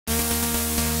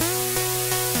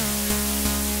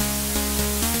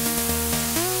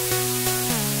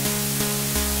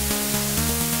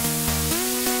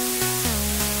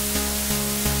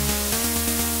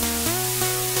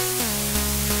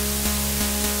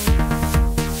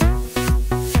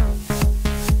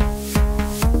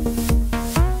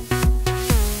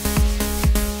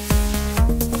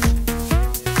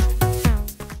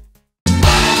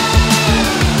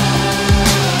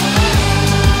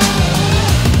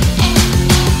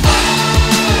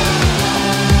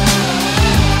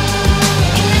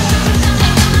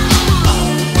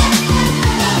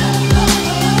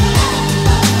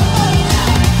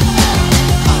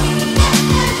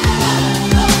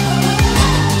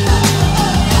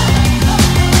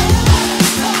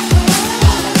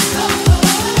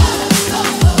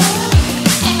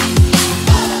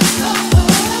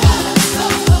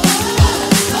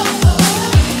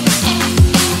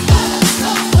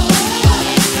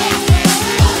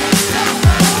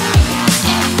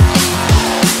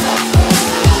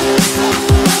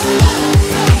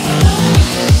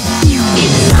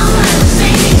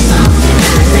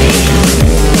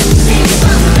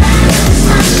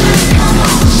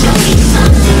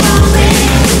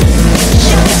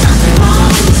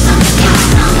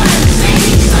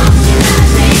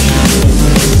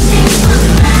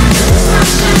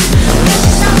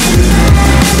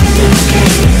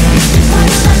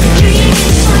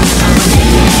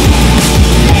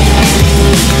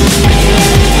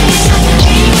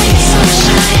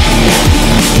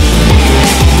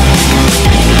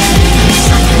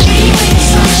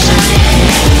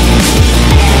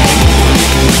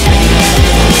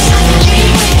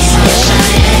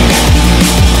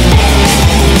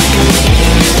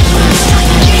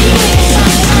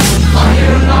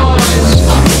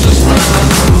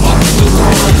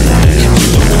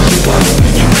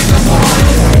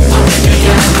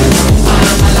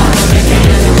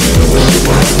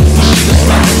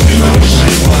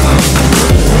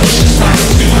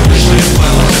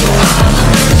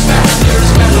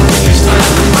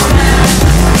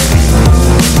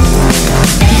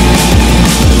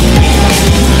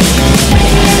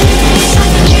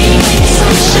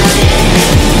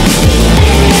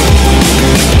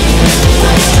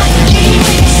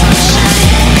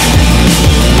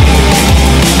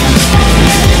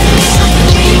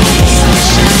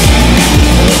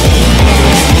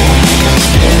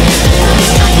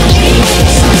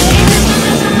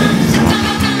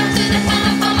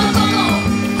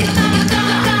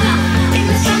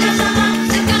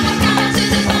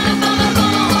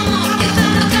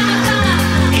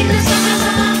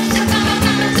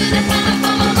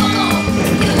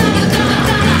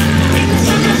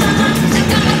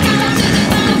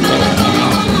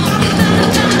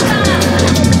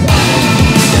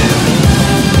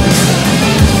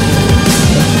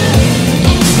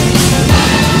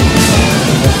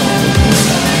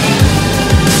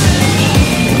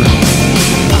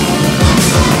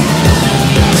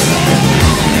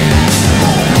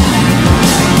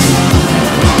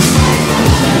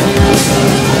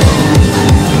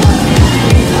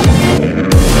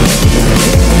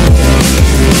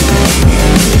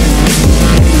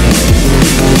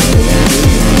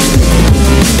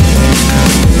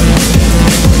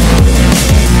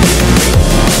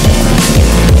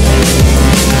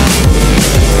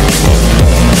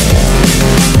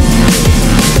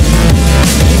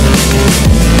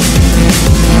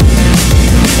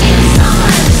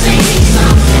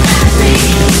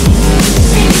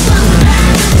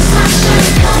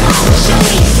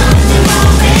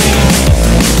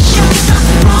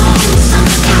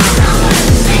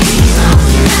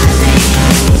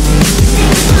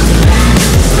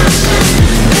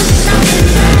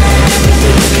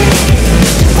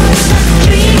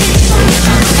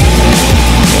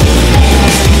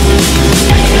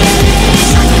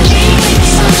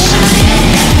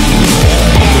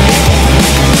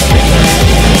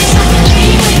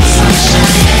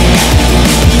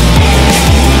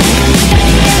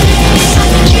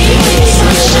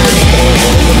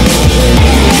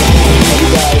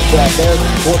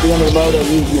the end of the moto,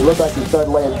 you looked like you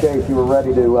started laying chase. You were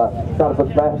ready to try to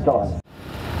put fast on.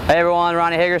 Hey everyone,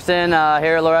 Ronnie Higgerson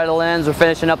here at Loretta Lynn'S. We're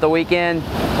finishing up the weekend.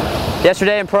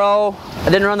 Yesterday in Pro, I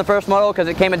didn't run the first moto because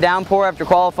it came a downpour after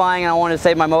qualifying, and I wanted to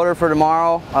save my motor for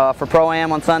tomorrow for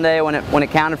Proam on Sunday when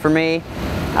it counted for me.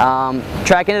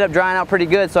 Track ended up drying out pretty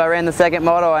good, so I ran the second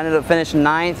moto. I ended up finishing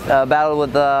 9th, battled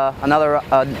with another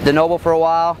DeNoble for a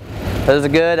while. It was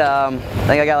good. I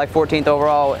think I got like 14th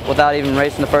overall without even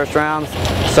racing the first rounds.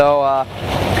 So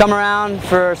come around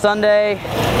for Sunday.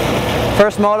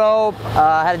 First moto,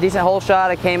 had a decent hole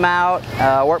shot. I came out,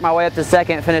 worked my way up to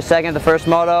second, finished second at the first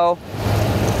moto.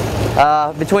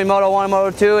 Between Moto 1 and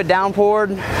Moto 2, it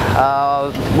downpoured.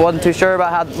 Wasn't too sure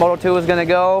about how Moto 2 was going to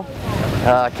go.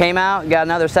 Came out, got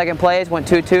another second place, went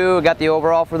 2-2, got the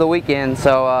overall for the weekend.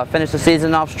 So finished the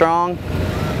season off strong.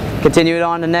 Continued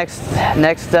on to next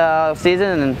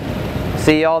season, and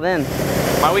see y'all then.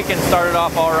 My weekend started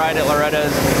off all right at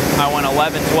Loretta's. I went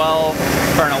 11-12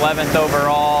 for an 11th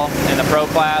overall in the Pro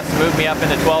class, moved me up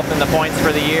into 12th in the points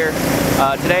for the year.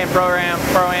 Today in Proam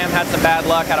had some bad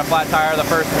luck, had a flat tire. The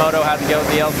first moto had to go with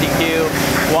the LCQ.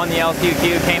 Won the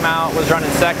LCQ, came out, was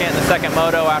running second in the second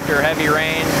moto after heavy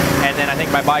rain, and then I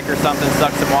think my bike or something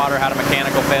sucked some water, had a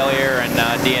mechanical failure, and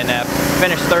DNF.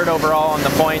 Finished third overall in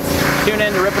the points. Tune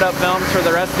in to RipitupFilms for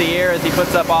the rest of the year as he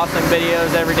puts up awesome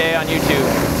videos every day on YouTube.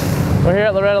 We're here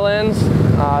at Loretta Lynn'S.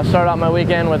 I started out my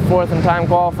weekend with 4th in time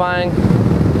qualifying.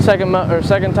 Second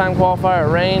time qualifier,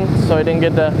 it rained, so I didn't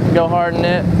get to go hard in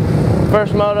it.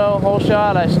 First moto, hole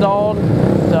shot, I stalled,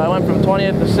 so I went from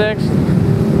 20th to 6th.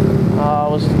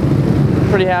 Was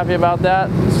pretty happy about that.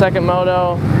 Second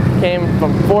moto, came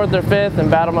from 4th or 5th and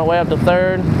battled my way up to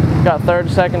 3rd. Got 3rd,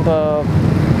 second to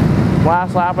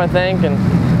last lap, I think, and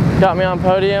got me on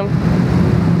podium.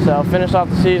 So finished off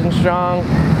the season strong.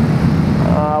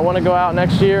 I want to go out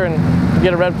next year and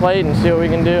get a red plate and see what we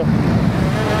can do.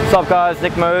 What's up guys,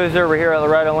 Nick Moser, we're here at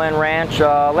Loretta Lynn Ranch.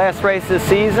 Last race this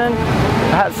season.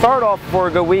 I had started off for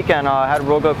a good weekend. I had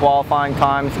real good qualifying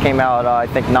times, came out I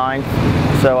think 9th.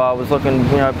 So I was looking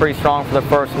pretty strong for the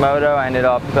first moto. I ended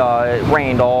up, it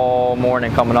rained all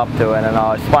morning coming up to it, and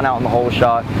I spun out in the hole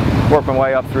shot, worked my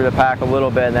way up through the pack a little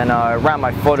bit, and then I ran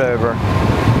my foot over,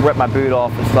 ripped my boot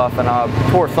off and stuff,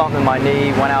 and tore something in my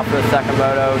knee. Went out for the second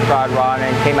moto, tried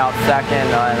riding, came out second,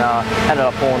 and ended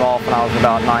up pulling off when I was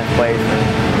about 9th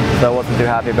place. So I wasn't too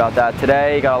happy about that.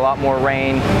 Today got a lot more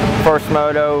rain. First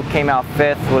moto, came out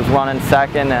 5th, was running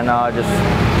second, and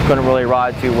just couldn't really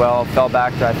ride too well. Fell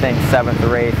back to I think 7th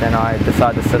or 8th, and I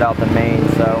decided to sit out the main.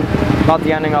 So not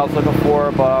the ending I was looking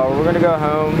for, but we're gonna go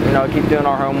home. Keep doing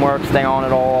our homework, stay on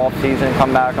it all off season,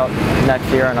 come back up next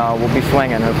year, and we'll be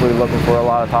swinging. Hopefully looking for a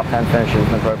lot of top 10 finishes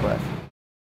in the Pro Class.